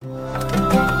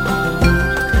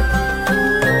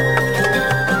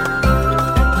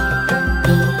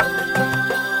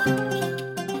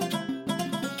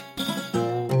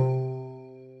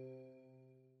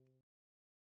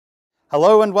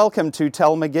Hello and welcome to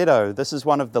Megiddo. This is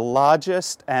one of the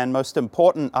largest and most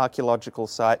important archaeological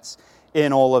sites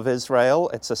in all of Israel.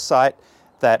 It's a site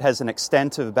that has an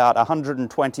extent of about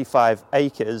 125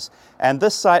 acres, and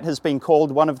this site has been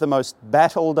called one of the most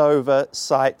battled over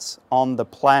sites on the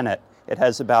planet. It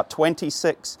has about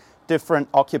 26 different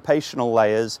occupational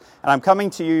layers, and I'm coming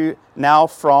to you now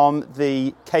from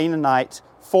the Canaanite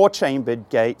four-chambered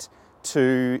gate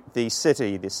to the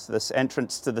city. This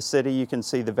entrance to the city, you can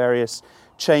see the various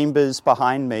chambers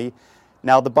behind me.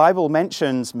 Now, the Bible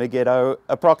mentions Megiddo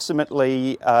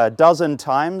approximately a dozen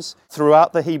times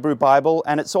throughout the Hebrew Bible,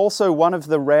 and it's also one of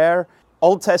the rare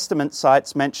Old Testament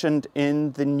sites mentioned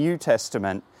in the New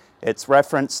Testament. It's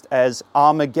referenced as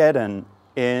Armageddon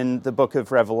in the book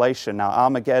of Revelation. Now,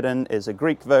 Armageddon is a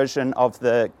Greek version of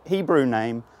the Hebrew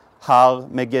name Har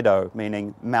Megiddo,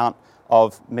 meaning Mount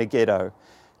of Megiddo.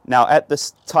 Now, at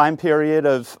this time period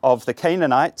of the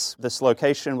Canaanites, this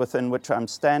location within which I'm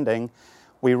standing,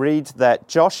 we read that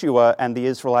Joshua and the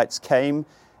Israelites came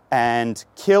and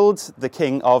killed the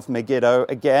king of Megiddo,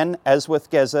 again, as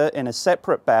with Gezer, in a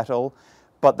separate battle,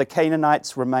 but the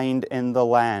Canaanites remained in the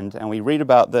land. And we read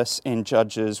about this in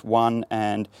Judges 1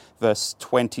 and verse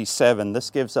 27. This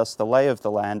gives us the lay of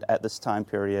the land at this time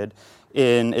period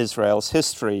in Israel's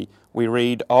history. We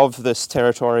read of this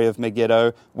territory of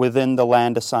Megiddo within the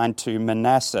land assigned to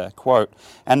Manasseh. Quote,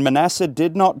 "And Manasseh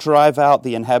did not drive out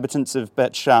the inhabitants of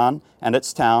Bethshan and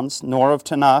its towns, nor of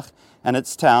Tanakh and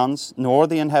its towns, nor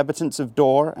the inhabitants of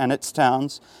Dor and its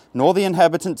towns, nor the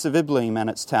inhabitants of Iblim and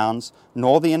its towns,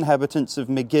 nor the inhabitants of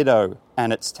Megiddo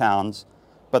and its towns,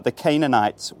 but the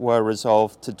Canaanites were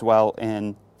resolved to dwell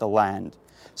in the land."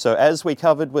 So as we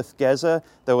covered with Gezer,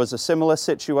 there was a similar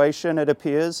situation, it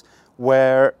appears,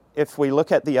 where if we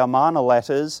look at the Amarna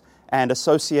letters and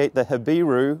associate the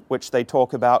Hebiru, which they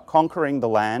talk about conquering the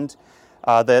land,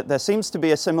 there seems to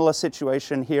be a similar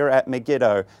situation here at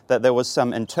Megiddo, that there was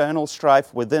some internal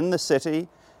strife within the city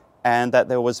and that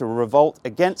there was a revolt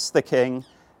against the king,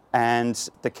 and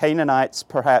the Canaanites,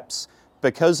 perhaps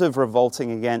because of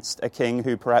revolting against a king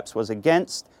who perhaps was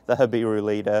against the Hebiru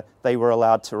leader, they were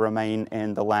allowed to remain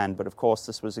in the land. But of course,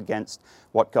 this was against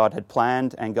what God had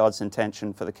planned and God's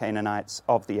intention for the Canaanites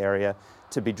of the area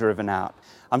to be driven out.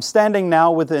 I'm standing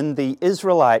now within the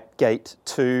Israelite gate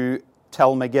to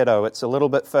Tel Megiddo. It's a little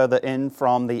bit further in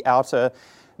from the outer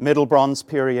Middle Bronze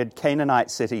period Canaanite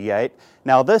city gate.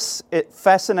 Now, this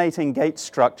fascinating gate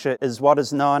structure is what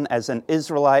is known as an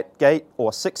Israelite gate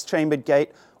or six-chambered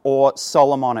gate or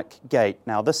Solomonic gate.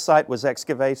 Now, this site was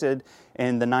excavated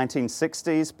in the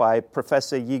 1960s by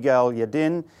Professor Yigal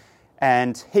Yadin,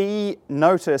 and he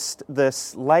noticed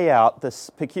this layout,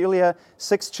 this peculiar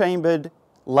six-chambered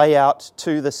layout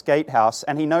to this gatehouse,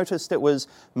 and he noticed it was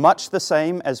much the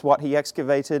same as what he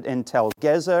excavated in Tel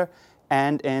Gezer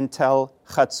and in Tel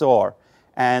Chatzor.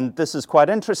 And this is quite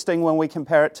interesting when we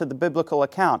compare it to the biblical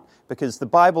account, because the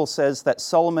Bible says that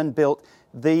Solomon built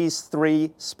these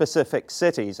three specific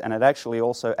cities, and it actually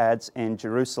also adds in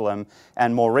Jerusalem.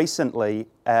 And more recently,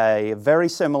 a very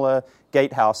similar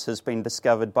gatehouse has been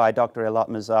discovered by Dr. Eilat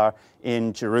Mazar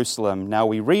in Jerusalem. Now,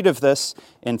 we read of this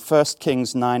in 1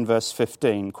 Kings 9, verse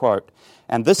 15, quote,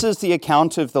 "And this is the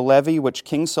account of the levy which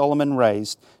King Solomon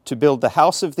raised to build the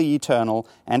house of the Eternal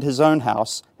and his own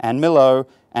house, and Millo,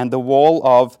 and the wall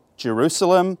of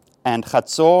Jerusalem, and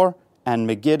Chatzor, and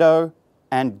Megiddo,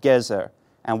 and Gezer."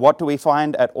 And what do we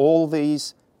find at all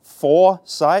these four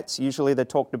sites? Usually they're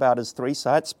talked about as three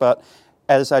sites, but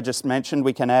as I just mentioned,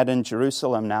 we can add in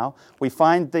Jerusalem now. We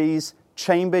find these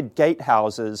chambered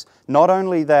gatehouses, not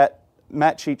only that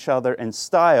match each other in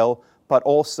style, but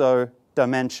also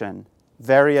dimension.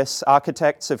 Various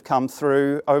architects have come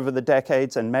through over the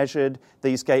decades and measured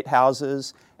these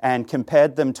gatehouses and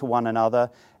compared them to one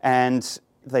another, and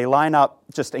they line up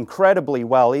just incredibly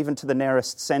well, even to the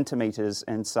nearest centimeters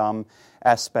in some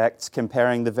aspects,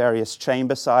 comparing the various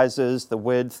chamber sizes, the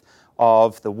width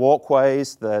of the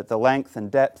walkways, the length and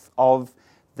depth of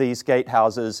these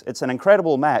gatehouses. It's an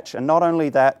incredible match. And not only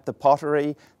that, the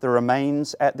pottery, the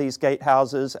remains at these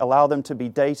gatehouses allow them to be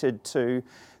dated to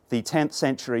the 10th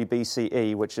century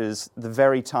BCE, which is the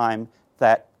very time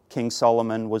that King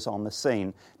Solomon was on the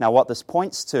scene. Now, what this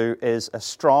points to is a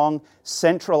strong,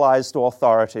 centralized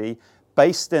authority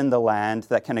based in the land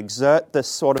that can exert this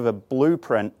sort of a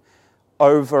blueprint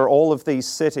over all of these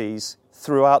cities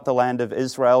throughout the land of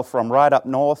Israel, from right up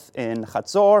north in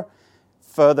Chatzor,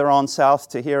 further on south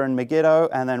to here in Megiddo,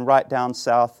 and then right down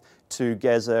south to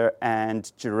Gezer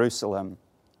and Jerusalem.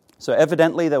 So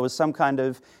evidently there was some kind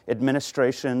of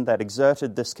administration that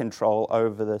exerted this control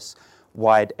over this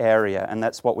wide area, and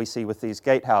that's what we see with these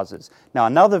gatehouses. Now,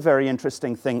 another very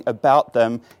interesting thing about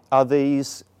them are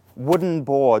these wooden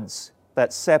boards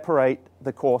that separate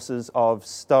the courses of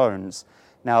stones.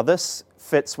 Now, this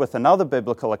fits with another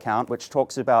biblical account which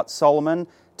talks about Solomon,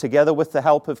 together with the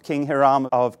help of King Hiram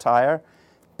of Tyre,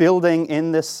 building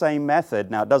in this same method.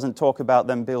 Now, it doesn't talk about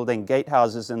them building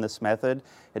gatehouses in this method.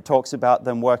 It talks about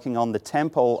them working on the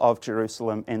temple of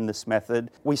Jerusalem in this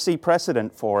method. We see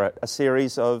precedent for it, a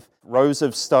series of rows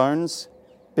of stones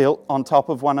built on top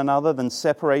of one another, then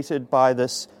separated by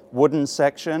this wooden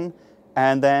section,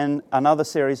 and then another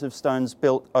series of stones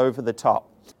built over the top.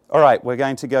 All right, we're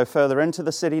going to go further into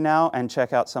the city now and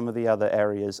check out some of the other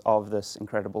areas of this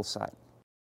incredible site.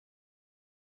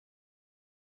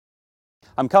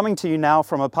 I'm coming to you now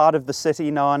from a part of the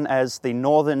city known as the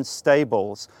Northern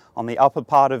Stables, on the upper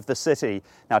part of the city.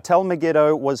 Now, Tel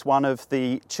Megiddo was one of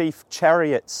the chief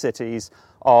chariot cities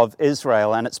of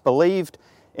Israel, and it's believed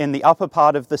in the upper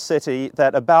part of the city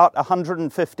that about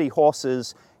 150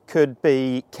 horses could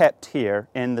be kept here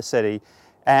in the city.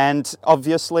 And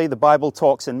obviously, the Bible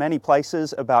talks in many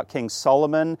places about King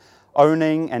Solomon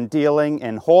owning and dealing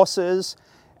in horses,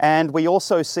 and we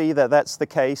also see that that's the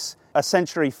case a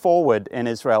century forward in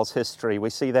Israel's history. We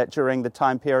see that during the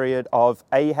time period of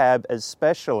Ahab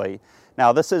especially.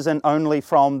 Now, this isn't only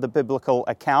from the biblical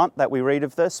account that we read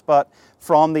of this, but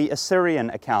from the Assyrian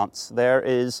accounts. There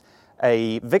is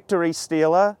a victory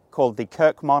stela called the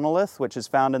Kirk Monolith, which is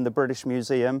found in the British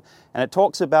Museum, and it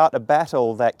talks about a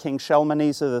battle that King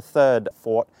Shalmaneser III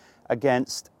fought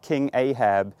against King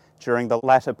Ahab during the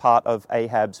latter part of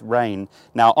Ahab's reign.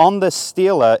 Now, on this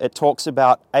stela, it talks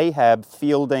about Ahab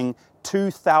fielding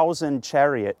 2,000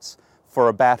 chariots for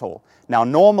a battle. Now,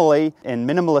 normally, in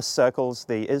minimalist circles,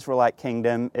 the Israelite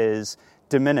kingdom is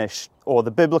diminished, or the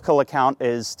biblical account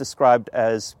is described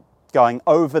as going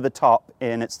over the top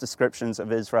in its descriptions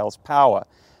of Israel's power.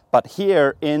 But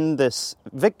here, in this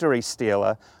victory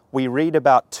stela, we read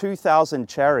about 2,000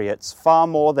 chariots, far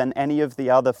more than any of the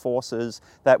other forces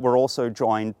that were also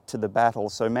joined to the battle.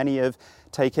 So many have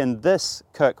taken this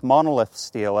Kirk Monolith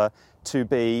stela to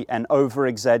be an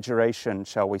over-exaggeration,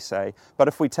 shall we say. But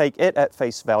if we take it at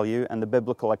face value and the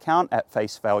biblical account at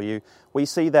face value, we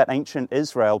see that ancient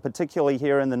Israel, particularly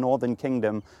here in the northern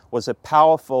kingdom, was a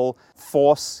powerful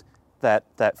force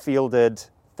that fielded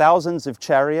thousands of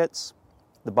chariots.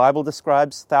 The Bible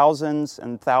describes thousands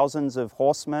and thousands of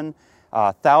horsemen,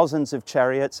 thousands of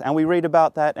chariots, and we read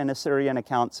about that in Assyrian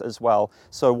accounts as well.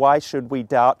 So why should we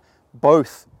doubt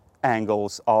both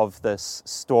angles of this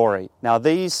story? Now,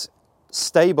 these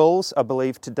stables are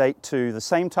believed to date to the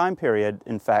same time period,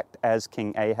 in fact, as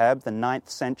King Ahab, the 9th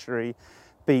century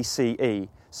BCE.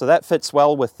 So that fits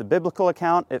well with the biblical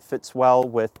account. It fits well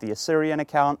with the Assyrian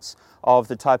accounts of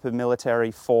the type of military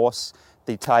force,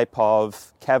 the type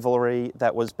of cavalry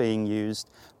that was being used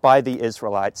by the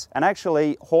Israelites. And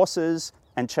actually, horses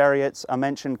and chariots are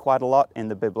mentioned quite a lot in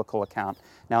the biblical account.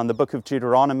 Now, in the book of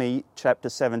Deuteronomy, chapter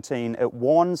 17, it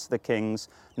warns the kings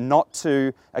not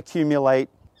to accumulate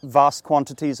vast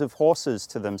quantities of horses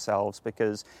to themselves,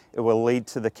 because it will lead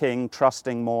to the king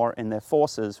trusting more in their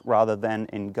forces rather than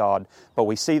in God. But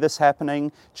we see this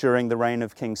happening during the reign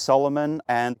of King Solomon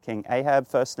and King Ahab,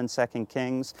 1st and 2nd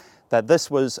Kings, that this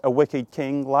was a wicked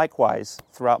king likewise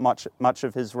throughout much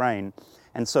of his reign.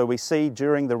 And so we see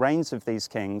during the reigns of these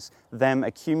kings them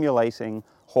accumulating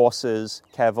horses,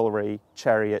 cavalry,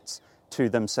 chariots to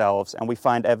themselves. And we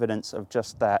find evidence of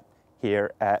just that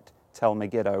here at Tel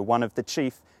Megiddo, one of the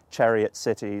chief chariot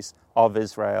cities of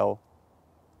Israel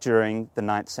during the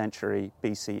 9th century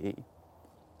BCE.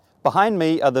 Behind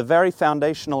me are the very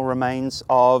foundational remains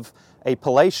of a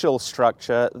palatial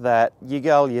structure that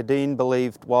Yigal Yadin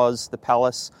believed was the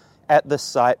palace at the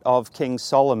site of King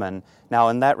Solomon. Now,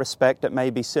 in that respect, it may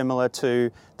be similar to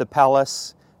the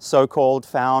palace so-called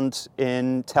found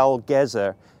in Tel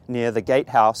Gezer, near the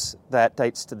gatehouse that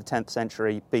dates to the 10th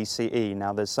century BCE.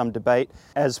 Now, there's some debate,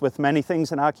 as with many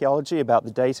things in archaeology, about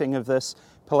the dating of this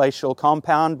palatial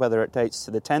compound, whether it dates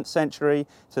to the 10th century,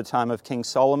 to the time of King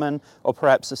Solomon, or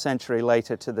perhaps a century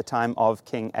later to the time of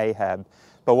King Ahab.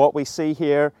 But what we see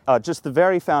here are just the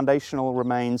very foundational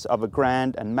remains of a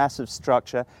grand and massive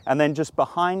structure, and then just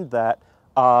behind that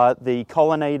are the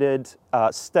colonnaded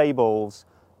stables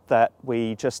that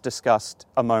we just discussed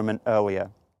a moment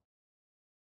earlier.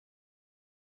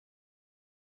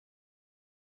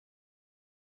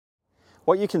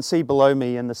 What you can see below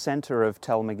me in the center of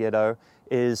Tel Megiddo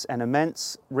is an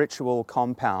immense ritual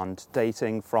compound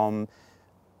dating from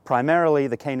primarily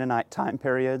the Canaanite time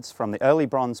periods, from the early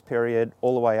Bronze period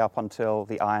all the way up until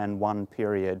the Iron I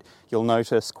period. You'll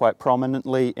notice quite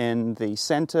prominently in the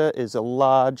center is a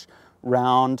large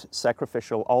round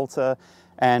sacrificial altar,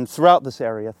 and throughout this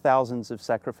area, thousands of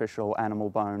sacrificial animal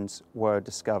bones were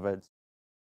discovered.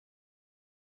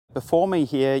 Before me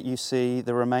here, you see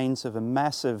the remains of a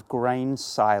massive grain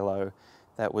silo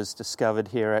that was discovered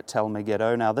here at Tel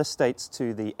Megiddo. Now, this dates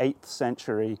to the 8th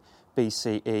century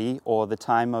BCE, or the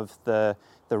time of the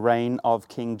reign of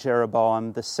King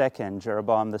Jeroboam II.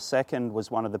 Jeroboam II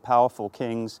was one of the powerful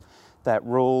kings that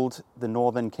ruled the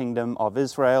northern kingdom of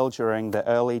Israel during the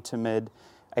early to mid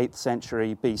 8th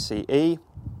century BCE.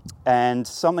 And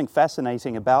something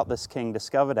fascinating about this king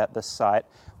discovered at this site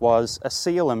was a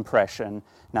seal impression.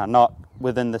 Now, not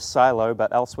within the silo,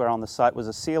 but elsewhere on the site was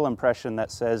a seal impression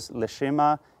that says,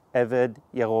 Leshima Eved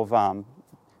Yerovam,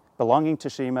 belonging to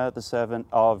Shema, the servant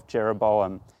of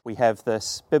Jeroboam. We have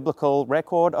this biblical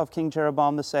record of King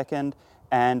Jeroboam II,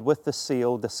 and with the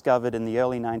seal discovered in the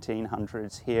early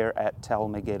 1900s here at Tel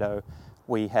Megiddo,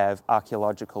 we have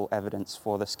archaeological evidence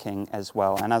for this king as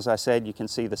well. And as I said, you can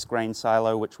see this grain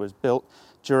silo which was built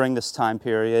during this time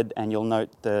period, and you'll note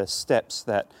the steps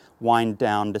that wind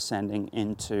down descending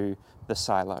into the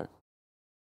silo.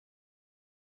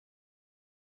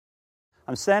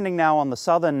 I'm standing now on the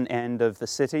southern end of the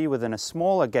city within a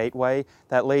smaller gateway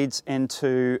that leads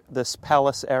into this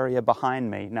palace area behind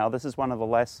me. Now, this is one of the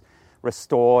less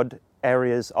restored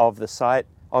areas of the site,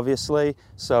 obviously,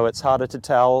 so it's harder to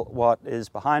tell what is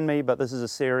behind me, but this is a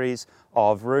series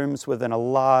of rooms within a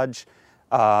large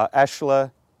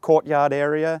ashlar courtyard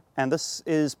area, and this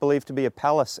is believed to be a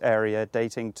palace area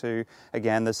dating to,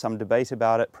 again, there's some debate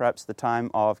about it, perhaps the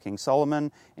time of King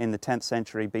Solomon in the 10th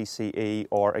century BCE,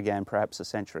 or again, perhaps a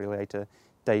century later,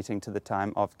 dating to the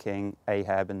time of King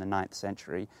Ahab in the 9th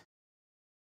century.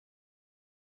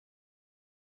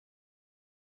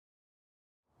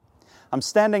 I'm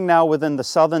standing now within the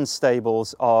southern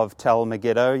stables of Tel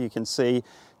Megiddo. You can see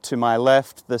to my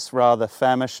left this rather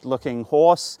famished-looking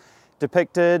horse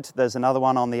depicted. There's another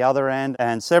one on the other end,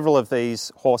 and several of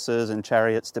these horses and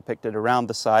chariots depicted around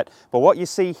the site. But what you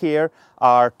see here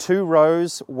are two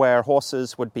rows where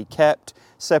horses would be kept,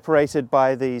 separated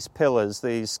by these pillars,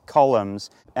 these columns,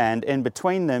 and in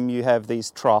between them you have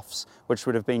these troughs, which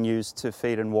would have been used to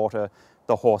feed and water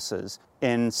the horses.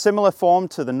 In similar form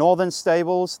to the northern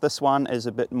stables, this one is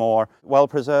a bit more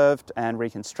well-preserved and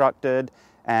reconstructed,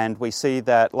 and we see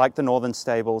that, like the northern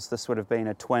stables, this would have been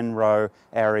a twin-row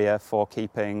area for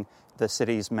keeping the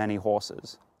city's many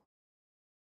horses.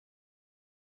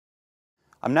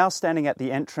 I'm now standing at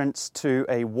the entrance to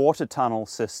a water tunnel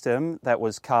system that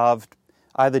was carved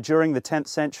either during the 10th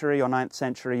century or 9th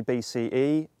century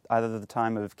BCE, either the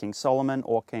time of King Solomon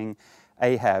or King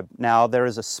Ahab. Now, there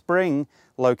is a spring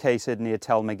located near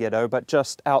Tel Megiddo, but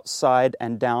just outside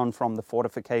and down from the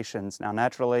fortifications. Now,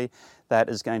 naturally, that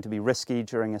is going to be risky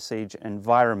during a siege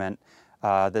environment.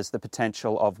 There's the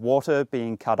potential of water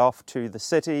being cut off to the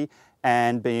city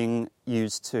and being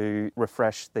used to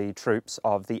refresh the troops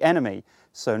of the enemy.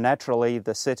 So naturally,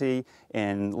 the city,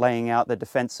 in laying out the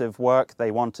defensive work,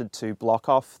 they wanted to block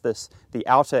off the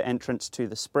outer entrance to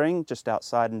the spring, just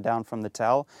outside and down from the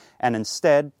Tel, and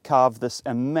instead carve this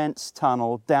immense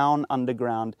tunnel down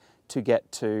underground to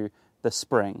get to the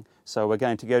spring. So we're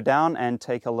going to go down and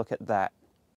take a look at that.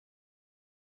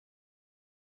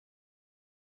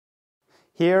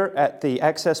 Here at the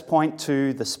access point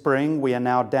to the spring, we are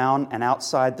now down and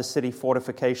outside the city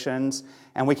fortifications,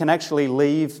 and we can actually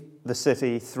leave the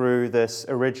city through this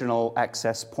original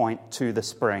access point to the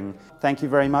spring. Thank you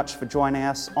very much for joining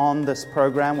us on this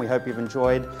program. We hope you've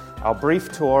enjoyed our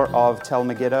brief tour of Tel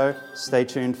Megiddo. Stay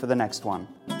tuned for the next one.